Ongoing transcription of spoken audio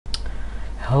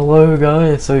Hello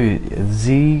guys, so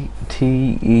ZTE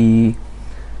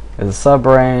is a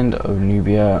sub-brand of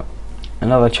Nubia,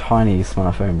 another Chinese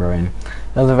smartphone brand,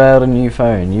 has unveiled a new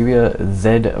phone, Nubia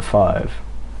Z5.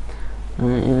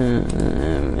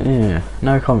 Yeah,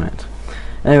 no comment.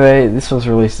 Anyway, this was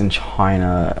released in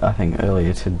China, I think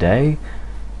earlier today,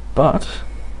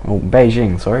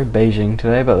 Beijing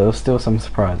today, but there was still some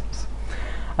surprises.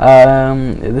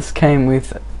 This came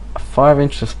with a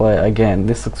 5-inch display. Again,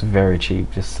 this looks very cheap,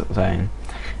 just saying.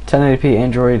 1080p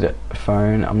Android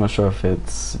phone. I'm not sure if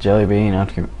it's Jelly Bean,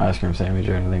 ice cream sandwich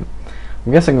or anything.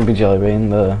 I'm guessing it'll be Jelly Bean.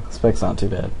 The specs aren't too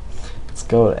bad. It's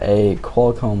got a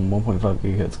Qualcomm 1.5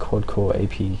 GHz quad-core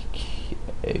APU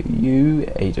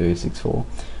 8064,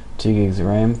 2 gigs of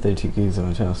RAM, 32 gigs of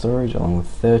internal storage, along with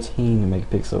 13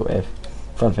 megapixel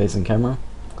front-facing camera.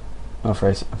 Not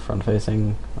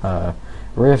front-facing,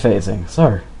 rear-facing.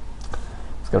 Sorry.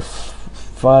 It's got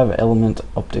 5-element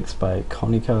optics by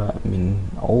Konica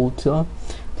Minolta,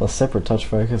 plus separate touch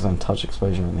focus and touch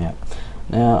exposure in the app.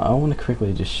 Now, I want to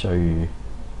quickly just show you.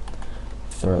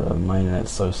 My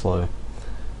internet's so slow.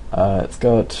 It's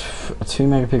got a 2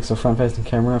 megapixel front-facing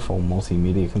camera for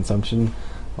multimedia consumption,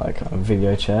 like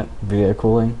video chat, video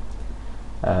calling.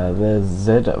 The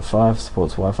Z5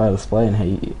 supports Wi-Fi display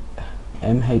and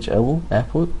MHL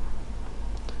output,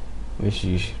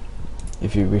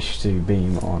 if you wish to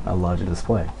beam on a larger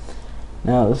display.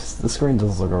 Now the screen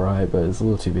does look alright, but it's a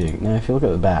little too big. Now if you look at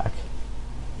the back,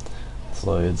 this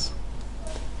loads.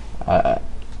 I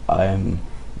am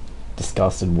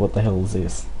disgusted. What the hell is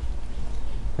this?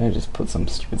 Let me just put some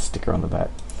stupid sticker on the back.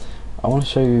 I want to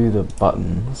show you the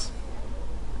buttons.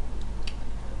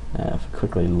 Now if it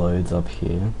quickly loads up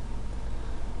here,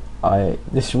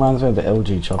 this reminds me of the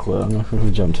LG chocolate. I'm going to quickly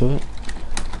jump to it.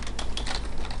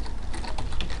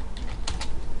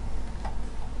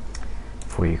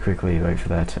 Before you quickly wait for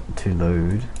that to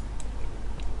load.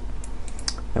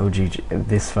 LG,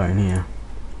 this phone here.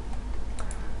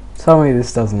 Tell me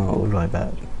this does not look like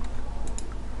that.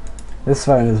 This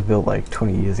phone was built like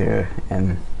 20 years ago,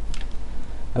 and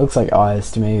it looks like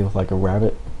eyes to me with like a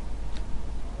rabbit.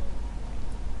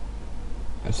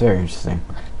 It's very interesting.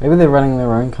 Maybe they're running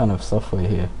their own kind of software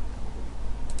here.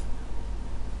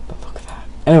 But look at that.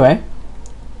 Anyway,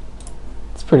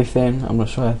 it's pretty thin. I'm not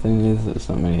sure how thin it is. There's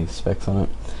not many specs on it.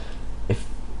 If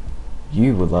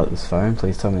you would like this phone,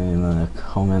 please tell me in the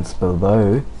comments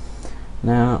below.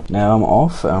 Now I'm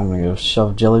off. I'm going to go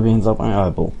shove jelly beans up my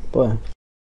eyeball. Bye.